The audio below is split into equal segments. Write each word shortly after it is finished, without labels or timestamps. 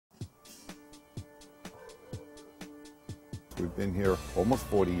We've been here almost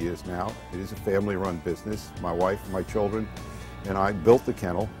 40 years now. It is a family-run business. My wife, my children, and I built the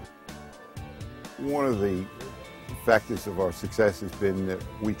kennel. One of the factors of our success has been that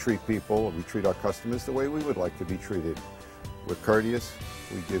we treat our customers the way we would like to be treated. We're courteous,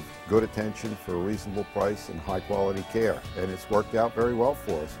 we give good attention for a reasonable price and high quality care, and it's worked out very well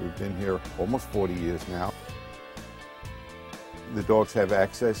for us. We've been here almost 40 years now. The dogs have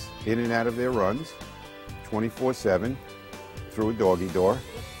access in and out of their runs 24/7 through a doggy door.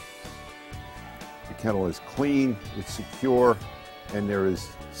 The kennel is clean, it's secure, and there is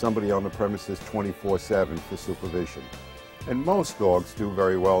somebody on the premises 24/7 for supervision. And most dogs do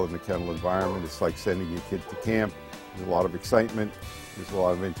very well in the kennel environment. It's like sending your kid to camp. There's a lot of excitement, there's a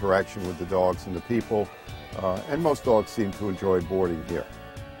lot of interaction with the dogs and the people, and most dogs seem to enjoy boarding here.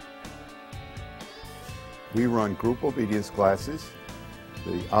 We run group obedience classes.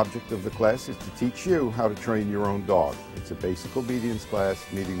 The object of the class is to teach you how to train your own dog. It's a basic obedience class,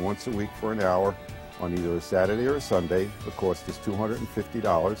 meeting once a week for an hour on either a Saturday or a Sunday. The cost is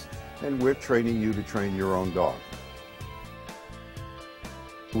 $250, and we're training you to train your own dog.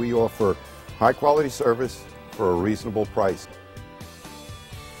 We offer high quality service for a reasonable price.